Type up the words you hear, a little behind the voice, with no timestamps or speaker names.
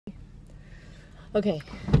Okay.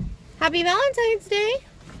 Happy Valentine's Day.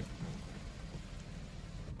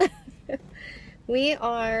 We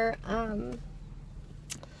are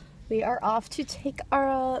off to take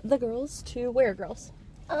the girls to where, girls?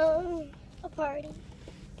 A party.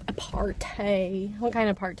 A party. What kind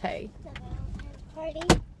of party? The Valentine's party.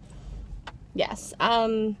 Yes.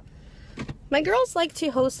 My girls like to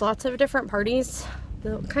host lots of different parties.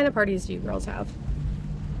 What kind of parties do you girls have?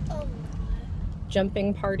 A lot.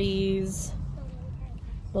 Jumping parties,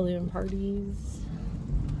 balloon parties.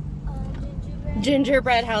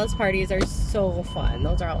 Gingerbread house parties are so fun.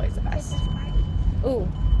 Those are always the best. Christmas party. Ooh.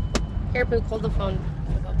 Here, Pook, hold the phone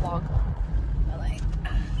for the vlog.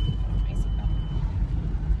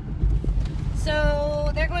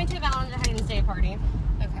 So, they're going to a Valentine's Day party.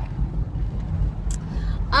 Okay.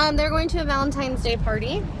 They're going to a Valentine's Day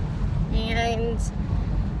party. And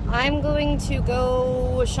I'm going to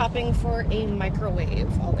go shopping for a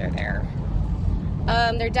microwave while they're there.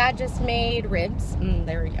 Their dad just made ribs.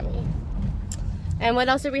 They were yummy. And what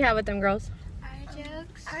else did we have with them, girls?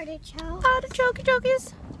 Artichokes. Artichoke.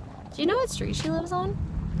 Artichoke-jokies. Do you know what street she lives on?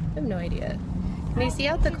 I have no idea. Can you see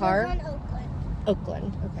out the car? She lives on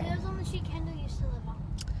Oakland. Oakland, She okay. lives on the street Kendall used to live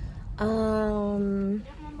on. Um, You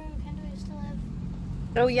don't remember where Kendall used to live?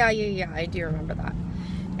 oh yeah, I do remember that.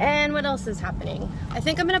 And what else is happening? I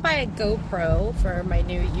think I'm gonna buy a GoPro for my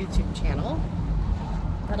new YouTube channel.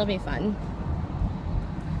 That'll be fun.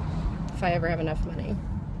 If I ever have enough money.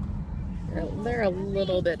 They're a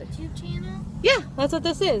little bit... YouTube channel? Yeah, that's what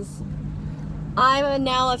this is. I'm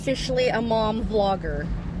now officially a mom vlogger.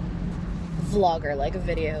 Vlogger, like a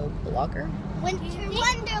video blogger. Winter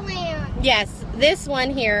Wonderland. Yes, this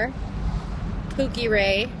one here, Pookie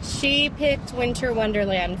Ray, she picked Winter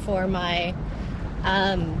Wonderland for my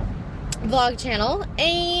vlog channel,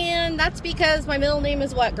 and that's because my middle name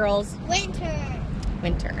is what, girls? Winter.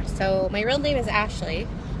 Winter. So my real name is Ashley.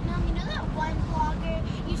 Mom, you know that one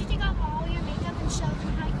vlogger? You should take off all your makeup and show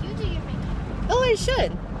them how you do your makeup. Oh, I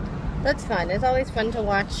should. That's fun. It's always fun to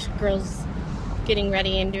watch girls getting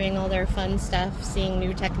ready and doing all their fun stuff, seeing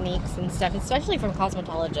new techniques and stuff, especially from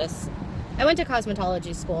cosmetologists. I went to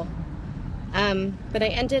cosmetology school, but I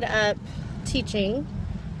ended up teaching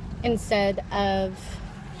instead of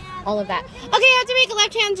all of that. Okay, I have to make a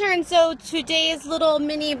left-hand turn, so today's little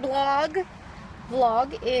mini vlog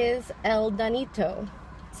is El Danito.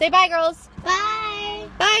 Say bye, girls. Bye.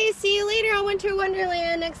 Bye. See you later on Winter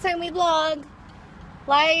Wonderland next time we vlog.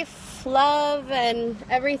 Life, love, and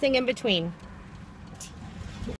everything in between.